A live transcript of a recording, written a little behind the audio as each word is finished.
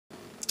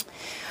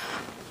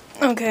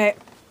Okay,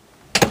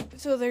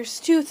 so there's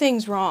two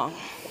things wrong.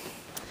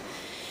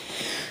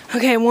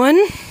 Okay, one,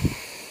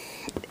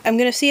 I'm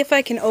gonna see if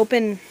I can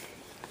open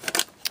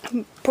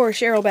poor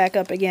Cheryl back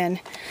up again.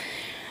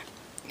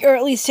 Or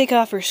at least take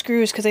off her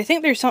screws, because I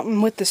think there's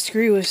something with the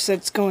screws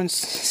that's going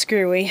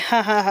screwy.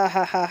 Ha ha ha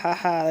ha ha ha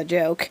ha, the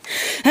joke.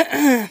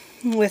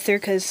 With her,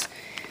 because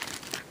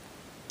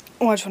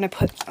watch when I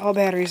put all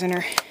batteries in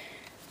her.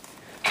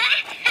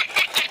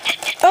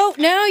 Oh,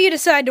 now you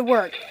decide to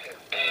work.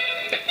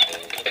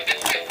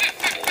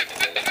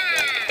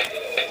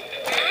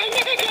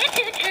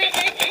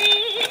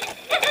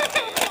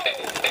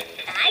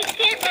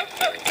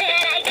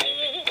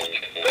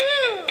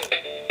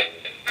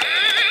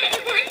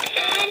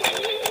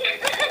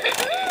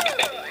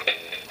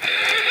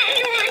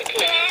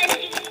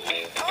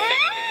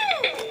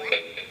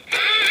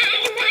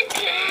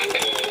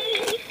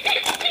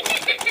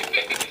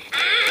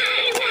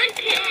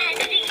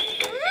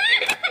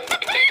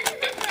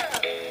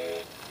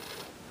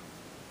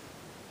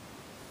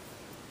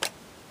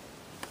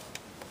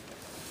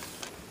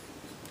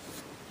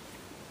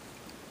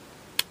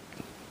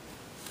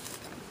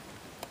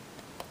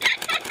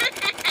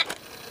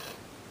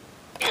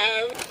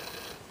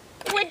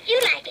 Would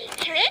you like a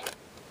treat?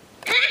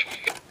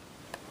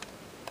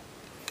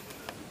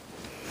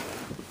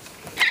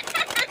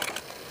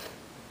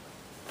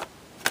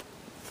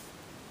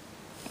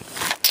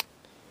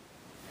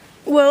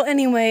 Well,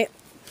 anyway,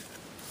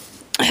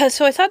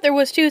 so I thought there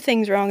was two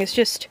things wrong. It's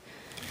just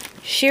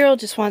Cheryl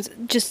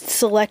just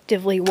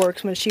selectively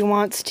works when she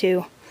wants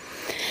to.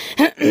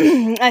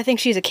 I think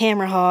she's a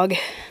camera hog.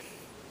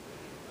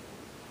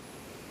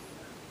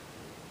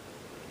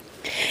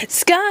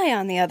 Sky,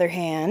 on the other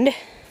hand,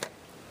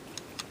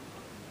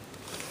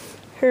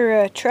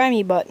 her try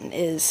me button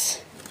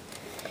it's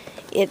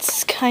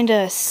kind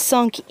of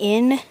sunk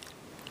in.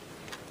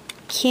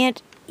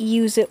 Can't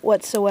use it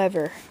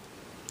whatsoever.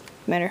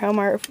 No matter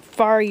how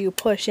far you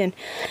push in.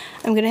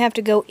 I'm going to have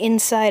to go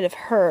inside of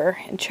her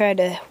and try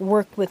to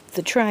work with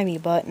the try me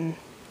button.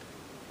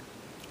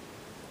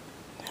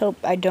 Hope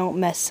I don't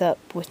mess up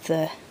with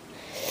the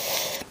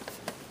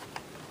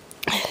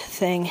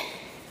thing.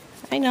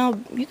 I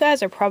know you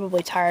guys are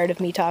probably tired of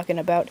me talking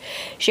about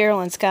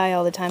Cheryl and Sky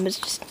all the time. It's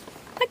just,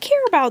 I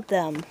care about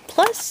them.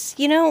 Plus,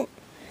 you know,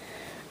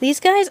 these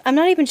guys, I'm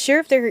not even sure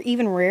if they're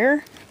even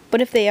rare.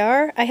 But if they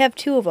are, I have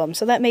two of them.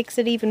 So that makes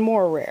it even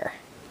more rare.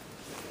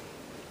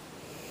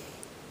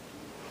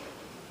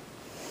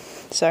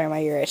 Sorry, my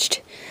ear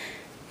itched.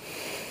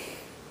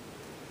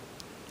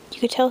 You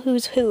could tell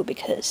who's who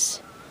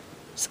because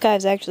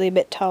Sky's actually a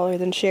bit taller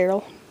than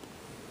Cheryl.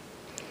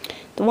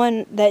 The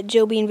one that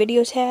Joe Bean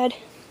Videos had,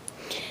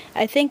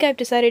 I think I've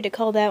decided to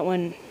call that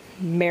one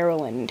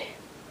Maryland.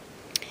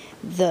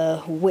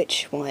 The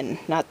witch one,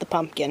 not the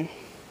pumpkin.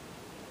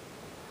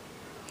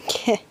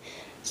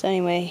 So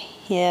anyway,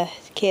 yeah,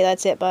 okay,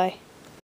 that's it, bye.